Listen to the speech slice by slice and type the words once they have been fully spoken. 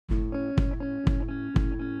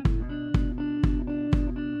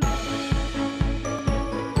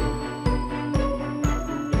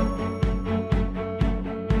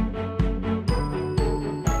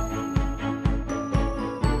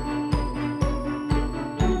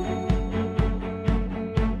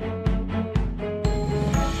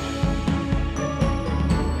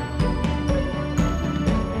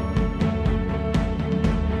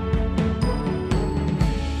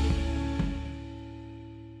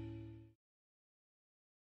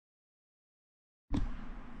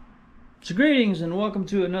So greetings and welcome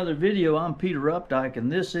to another video. I'm Peter Updike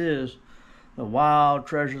and this is the Wild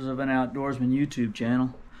Treasures of an Outdoorsman YouTube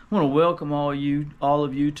channel. I want to welcome all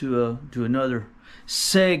of you to another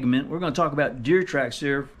segment. We're going to talk about deer tracks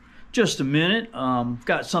here just a minute.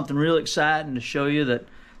 Got something real exciting to show you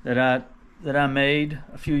that I made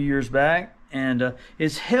a few years back, and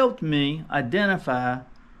it's helped me identify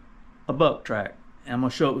a buck track. And I'm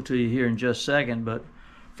going to show it to you here in just a second, but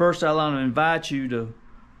first I want to invite you to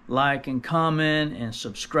like and comment and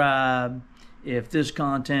subscribe if this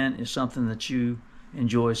content is something that you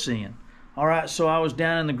enjoy seeing. Alright, so I was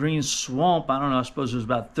down in the Green Swamp, I don't know, I suppose it was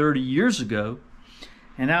about 30 years ago,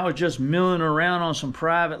 and I was just milling around on some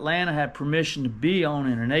private land I had permission to be on,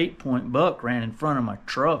 and an 8-point buck ran in front of my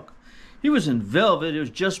truck. He was in velvet. It was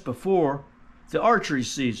just before the archery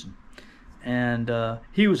season, and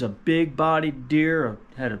he was a big bodied deer,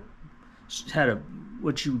 had a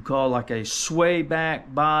what you would call like a sway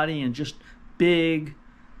back body and just big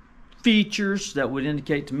features that would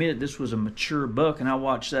indicate to me that this was a mature buck. And I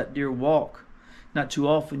watched that deer walk. Not too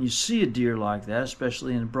often you see a deer like that,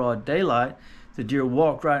 especially in broad daylight. The deer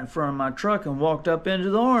walked right in front of my truck and walked up into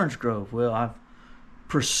the orange grove. Well, I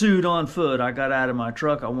pursued on foot. I got out of my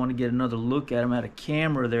truck. I wanted to get another look at him. I had a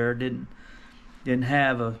camera there. Didn't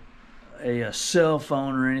have a cell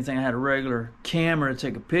phone or anything. I had a regular camera to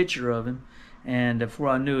take a picture of him. And before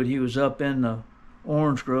I knew it, he was up in the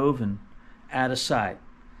orange grove and out of sight.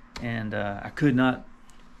 And I could not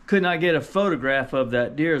get a photograph of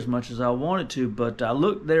that deer as much as I wanted to, but I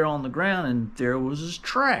looked there on the ground and there was his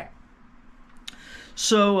track.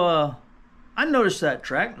 So I noticed that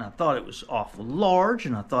track and I thought it was awful large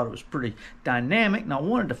and I thought it was pretty dynamic, and I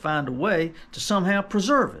wanted to find a way to somehow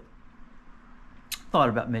preserve it. Thought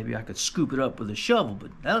about maybe I could scoop it up with a shovel,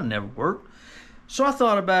 but that'll never work. So I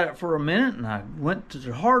thought about it for a minute, and I went to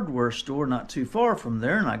the hardware store not too far from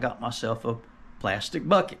there, and I got myself a plastic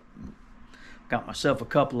bucket. Got myself a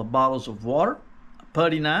couple of bottles of water, a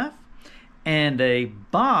putty knife, and a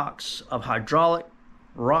box of hydraulic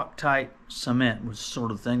rock-tight cement, which is the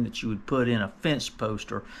sort of thing that you would put in a fence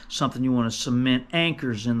post or something you want to cement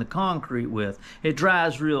anchors in the concrete with. It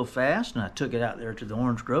dries real fast, and I took it out there to the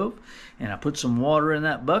orange grove, and I put some water in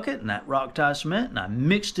that bucket and that rock-tight cement, and I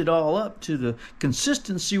mixed it all up to the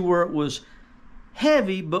consistency where it was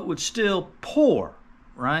heavy but would still pour,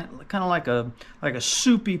 right? Kind of like a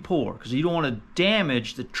soupy pour, because you don't want to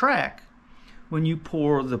damage the track when you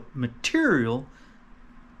pour the material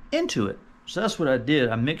into it. So that's what I did.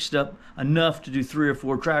 I mixed up enough to do 3 or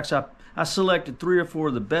 4 tracks. I selected 3 or 4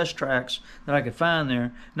 of the best tracks that I could find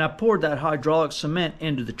there, and I poured that hydraulic cement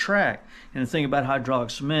into the track. And the thing about hydraulic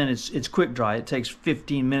cement is it's quick dry. It takes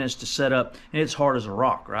 15 minutes to set up, and it's hard as a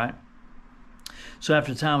rock, right? So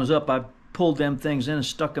after the time was up, I pulled them things in and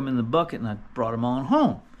stuck them in the bucket, and I brought them on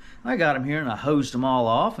home. I got them here, and I hosed them all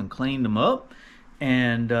off and cleaned them up,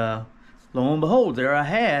 and lo and behold, there I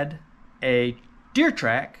had a deer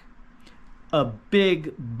track, a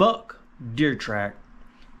big buck deer track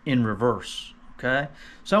in reverse. Okay,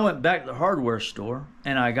 so I went back to the hardware store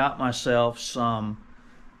and I got myself some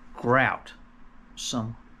grout,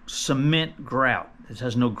 some cement grout. It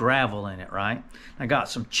has no gravel in it, right? I got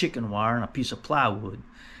some chicken wire and a piece of plywood.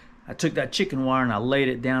 I took that chicken wire and I laid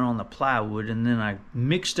it down on the plywood, and then I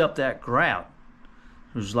mixed up that grout.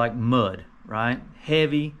 It was like mud, right?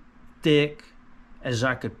 Heavy, thick, as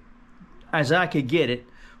I could get it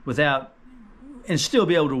without, and still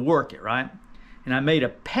be able to work it, right? And I made a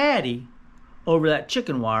patty over that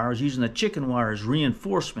chicken wire. I was using the chicken wire as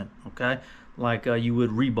reinforcement, okay? Like you would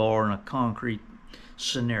rebar in a concrete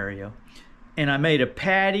scenario. And I made a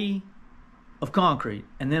patty of concrete.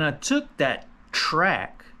 And then I took that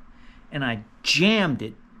track and I jammed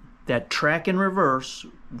it, that track in reverse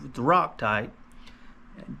with the Rock-Tite,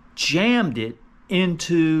 jammed it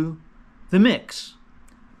into the mix,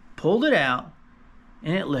 pulled it out,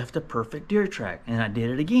 and it left a perfect deer track. And I did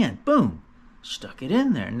it again. Boom. Stuck it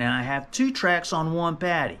in there. Now I have 2 tracks on one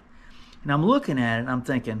patty. And I'm looking at it and I'm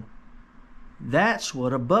thinking, that's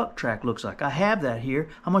what a buck track looks like. I have that here.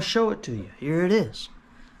 I'm going to show it to you. Here it is.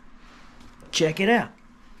 Check it out.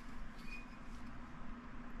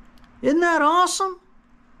 Isn't that awesome?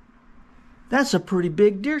 That's a pretty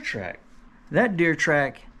big deer track. That deer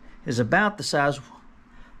track is about the size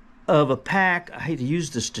of a pack. I hate to use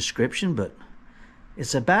this description, but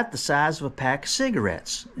it's about the size of a pack of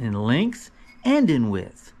cigarettes in length and in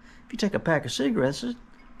width. If you take a pack of cigarettes, it's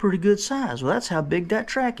a pretty good size. Well, that's how big that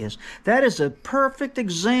track is. That is a perfect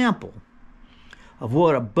example of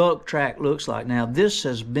what a buck track looks like. Now, this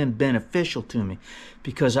has been beneficial to me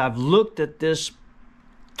because I've looked at this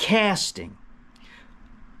casting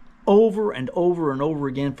over and over and over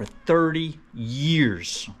again for 30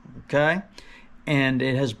 years, okay? And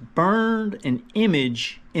it has burned an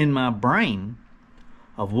image in my brain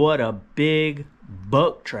of what a big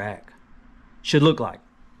buck track should look like.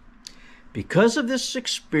 Because of this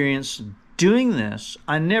experience doing this,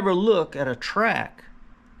 I never look at a track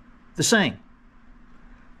the same.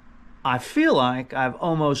 I feel like I've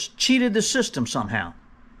almost cheated the system somehow.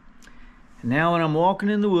 And now when I'm walking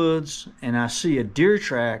in the woods and I see a deer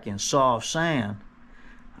track in soft sand,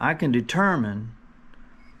 I can determine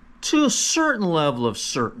to a certain level of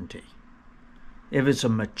certainty if it's a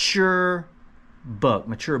mature buck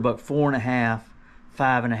 4.5,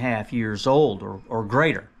 5.5 years old or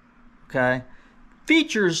greater. Okay?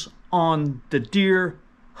 Features on the deer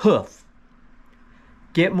hoof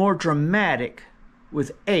get more dramatic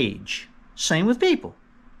with age. Same with people.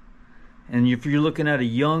 And if you're looking at a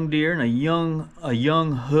young deer and a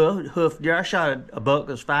young hoof deer, I shot a buck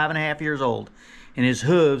that was 5.5 years old, and his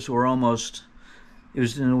hooves were almost, it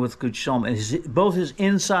was with good show, both his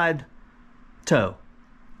inside toe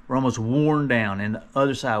were almost worn down, and the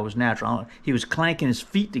other side was natural. He was clanking his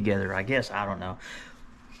feet together, I guess. I don't know.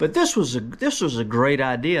 But this was a great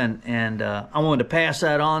idea, and I wanted to pass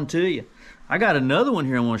that on to you. I got another one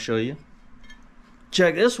here I want to show you.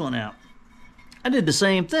 Check this one out. I did the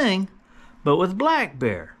same thing, but with black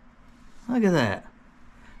bear. Look at that.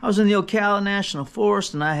 I was in the Ocala National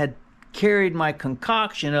Forest, and I had carried my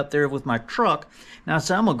concoction up there with my truck. And I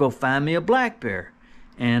said, I'm going to go find me a black bear.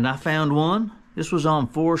 And I found one. This was on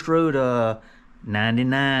Forest Road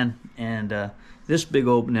 99. And this big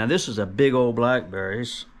old, now this is a big old black bear.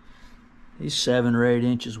 He's 7 or 8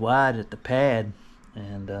 inches wide at the pad,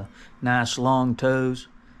 and nice long toes.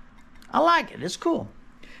 I like it. It's cool.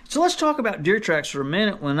 So let's talk about deer tracks for a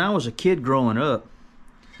minute. When I was a kid growing up,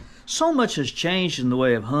 so much has changed in the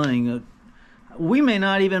way of hunting. We may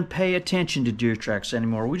not even pay attention to deer tracks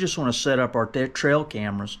anymore. We just want to set up our trail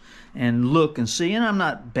cameras and look and see. And I'm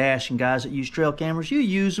not bashing guys that use trail cameras. You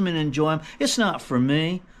use them and enjoy them. It's not for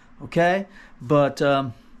me, okay? But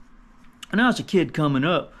when I was a kid coming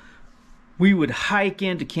up, we would hike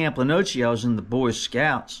into Camp Lenoche. I was in the Boy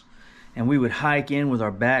Scouts. And we would hike in with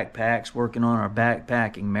our backpacks, working on our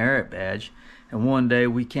backpacking merit badge. And one day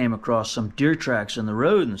we came across some deer tracks in the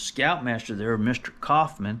road, and the scoutmaster there, Mr.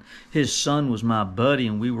 Kaufman, his son was my buddy,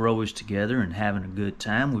 and we were always together and having a good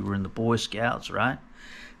time. We were in the Boy Scouts, right?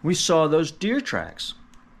 We saw those deer tracks.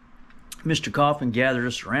 Mr. Kaufman gathered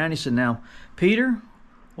us around. He said, now, Peter,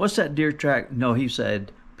 what's that deer track? No, he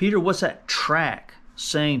said, Peter, what's that track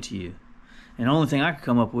saying to you? And the only thing I could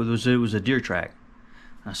come up with was it was a deer track.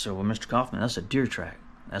 I said, well, Mr. Kaufman, that's a deer track.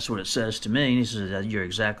 That's what it says to me. And he says, you're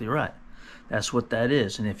exactly right. That's what that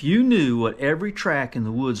is. And if you knew what every track in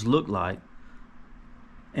the woods looked like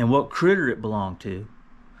and what critter it belonged to,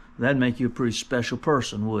 that'd make you a pretty special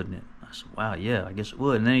person, wouldn't it? I said, wow, yeah, I guess it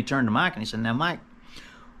would. And then he turned to Mike and he said, now, Mike,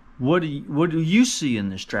 what do you see in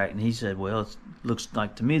this track? And he said, well, it looks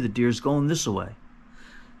like to me the deer's going this way.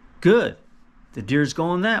 Good. The deer's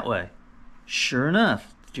going that way. Sure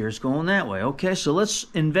enough. Deer's going that way. Okay, so let's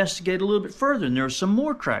investigate a little bit further. And there were some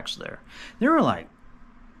more tracks there. There were like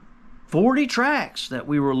 40 tracks that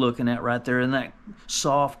we were looking at right there in that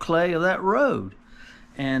soft clay of that road.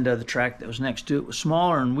 And the track that was next to it was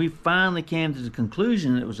smaller. And we finally came to the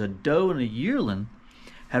conclusion that it was a doe and a yearling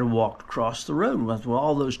had walked across the road. With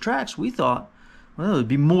all those tracks, we thought, well, there would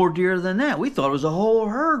be more deer than that. We thought it was a whole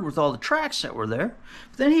herd with all the tracks that were there.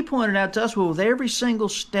 But then he pointed out to us, well, with every single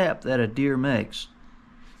step that a deer makes,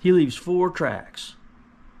 he leaves 4 tracks.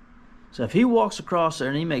 So if he walks across there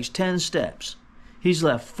and he makes 10 steps, he's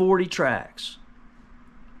left 40 tracks.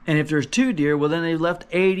 And if there's 2 deer, well, then they've left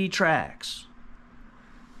 80 tracks.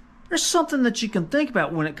 There's something that you can think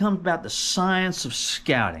about when it comes about the science of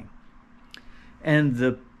scouting and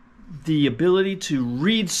the ability to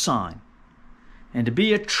read sign and to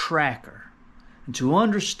be a tracker and to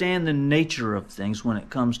understand the nature of things when it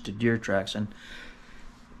comes to deer tracks. And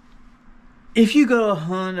if you go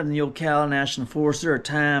hunt in the Ocala National Forest, there are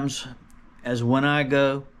times, as when I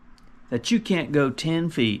go, that you can't go 10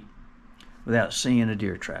 feet without seeing a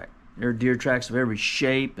deer track. There are deer tracks of every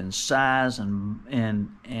shape and size and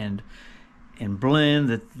blend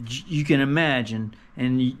that you can imagine.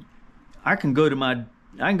 And I can go to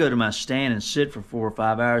my stand and sit for 4 or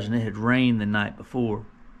 5 hours, and it had rained the night before.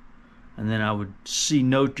 And then I would see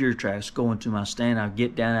no deer tracks going to my stand. I'd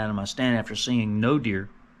get down out of my stand after seeing no deer,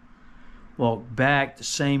 walk back the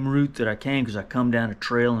same route that I came, because I come down a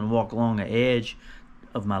trail and walk along the edge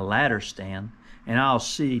of my ladder stand, and I'll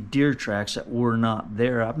see deer tracks that were not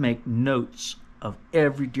there. I make notes of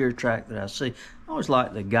every deer track that I see. I always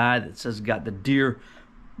like the guy that says got the deer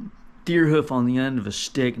deer hoof on the end of a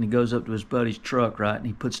stick, and he goes up to his buddy's truck, right, and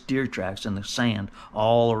he puts deer tracks in the sand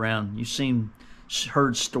all around. You've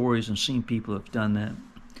heard stories and seen people have done that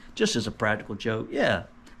just as a practical joke. Yeah,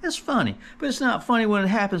 it's funny, but it's not funny when it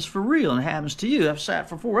happens for real and it happens to you. I've sat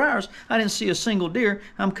for 4 hours. I didn't see a single deer.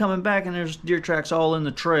 I'm coming back and there's deer tracks all in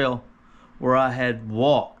the trail where I had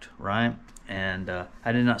walked, right? And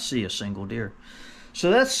I did not see a single deer.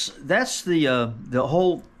 So that's the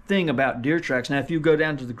whole thing about deer tracks. Now, if you go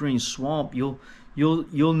down to the green swamp, you'll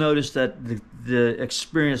notice that the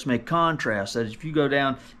experience may contrast. That if you go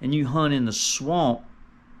down and you hunt in the swamp,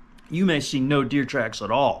 you may see no deer tracks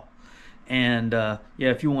at all. And yeah,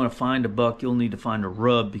 if you want to find a buck, you'll need to find a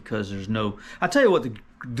rub, because there's no. I tell you what,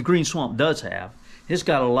 the green swamp does have. It's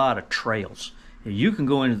got a lot of trails. You can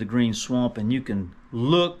go into the green swamp and you can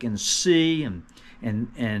look and see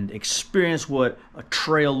and experience what a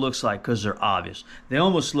trail looks like, because they're obvious. They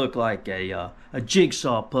almost look like a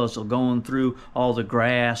jigsaw puzzle going through all the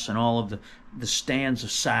grass and all of the stands of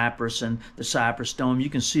cypress and the cypress dome. You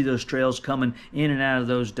can see those trails coming in and out of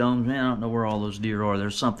those domes. Man, I don't know where all those deer are.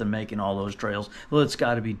 There's something making all those trails. Well, it's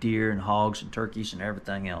got to be deer and hogs and turkeys and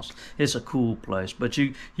everything else. It's a cool place. But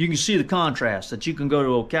you can see the contrast, that you can go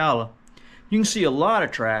to Ocala. You can see a lot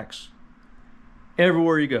of tracks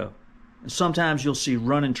everywhere you go. And sometimes you'll see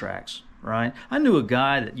running tracks, right? I knew a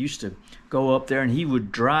guy that used to go up there and he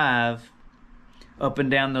would drive up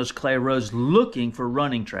and down those clay roads looking for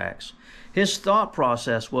running tracks. His thought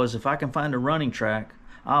process was, if I can find a running track,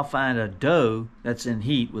 I'll find a doe that's in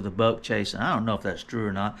heat with a buck chasing. I don't know if that's true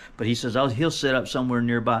or not, but he says he'll set up somewhere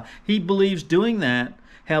nearby. He believes doing that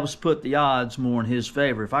helps put the odds more in his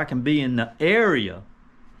favor. If I can be in the area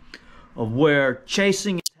of where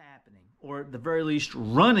chasing is happening, or at the very least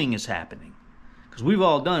running is happening, because we've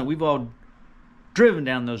all done it. We've all driven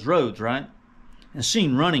down those roads, right, and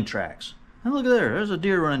seen running tracks. And look at there's a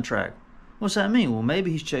deer running track. What's that mean? Well,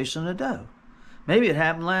 maybe he's chasing a doe. Maybe it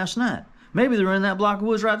happened last night. Maybe they're in that block of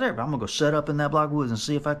woods right there, but I'm gonna go set up in that block of woods and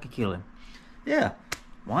see if I can kill him. Yeah,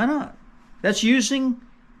 why not? That's using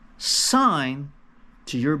sign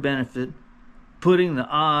to your benefit, putting the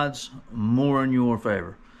odds more in your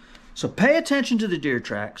favor. So pay attention to the deer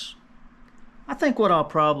tracks. I think what I'll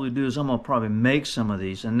probably do is I'm going to probably make some of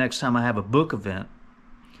these, and next time I have a book event,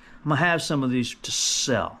 I'm going to have some of these to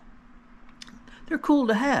sell. They're cool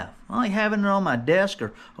to have. I like having it on my desk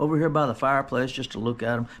or over here by the fireplace just to look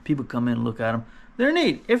at them. People come in and look at them. They're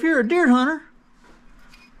neat. If you're a deer hunter,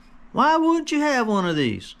 why wouldn't you have one of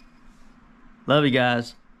these? Love you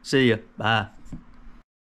guys. See ya. Bye.